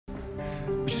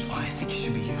I think it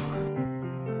should be you.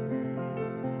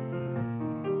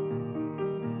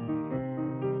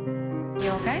 You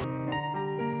okay?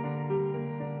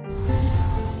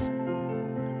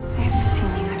 I have this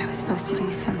feeling that I was supposed to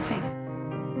do something.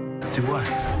 Do what?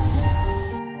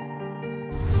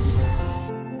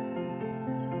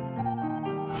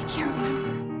 I can't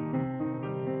remember.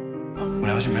 When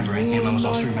I was remembering him, I was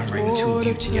also remembering the two of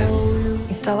you together.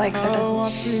 He still likes her,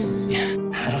 doesn't he? Yeah,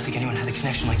 I don't think anyone had the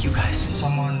connection like you guys.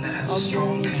 Someone that has a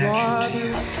strong connection to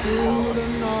you.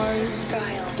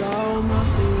 Stiles.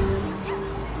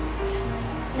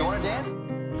 You want to dance?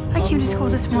 I came to school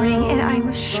this morning and I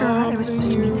was sure I was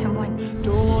supposed to meet someone.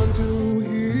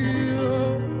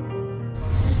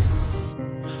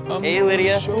 Hey,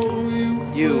 Lydia.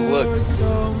 You look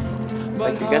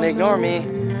like you're gonna ignore me.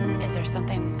 Is there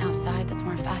something outside that's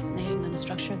more fascinating than the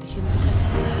structure of the human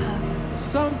body?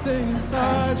 Something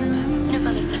inside you.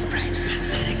 Nobody's been prize for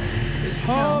mathematics. It's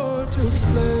hard to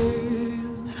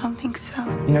explain. I don't think so.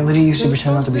 You know, Lydia used to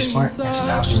pretend not to be smart.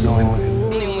 Stiles was the only one who...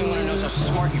 I'm the only one who knows how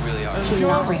smart you really are. He's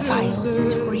not real. Stiles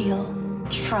is real.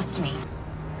 Trust me.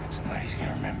 Somebody's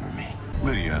gonna remember me.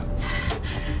 Lydia,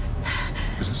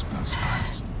 this is about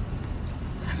Stiles.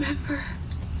 Remember?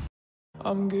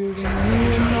 I'm giving you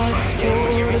I'm trying to find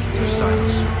anyone here in your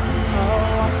Stiles.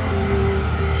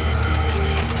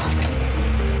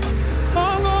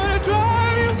 I'm gonna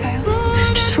drive you. Stiles?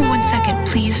 Just for 1 second,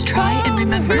 please try and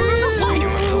remember. You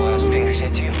remember the last thing I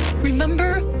said to you?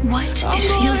 Remember what it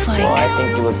feels Well, like. I think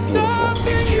you look beautiful.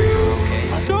 Making sure you're okay.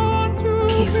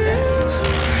 Keep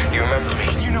it. You remember me?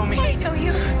 You know me. I know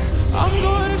you. I'm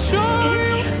gonna show you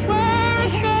where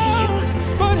it's not,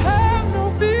 but have no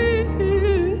fear.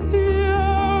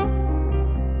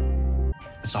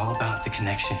 It's all about the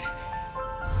connection.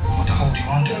 Well, to hold you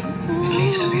under, it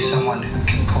needs to be someone who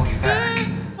can pull you back.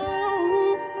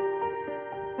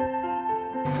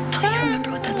 Don't you remember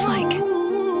what that's like?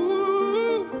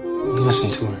 Listen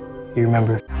to her. You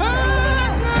remember?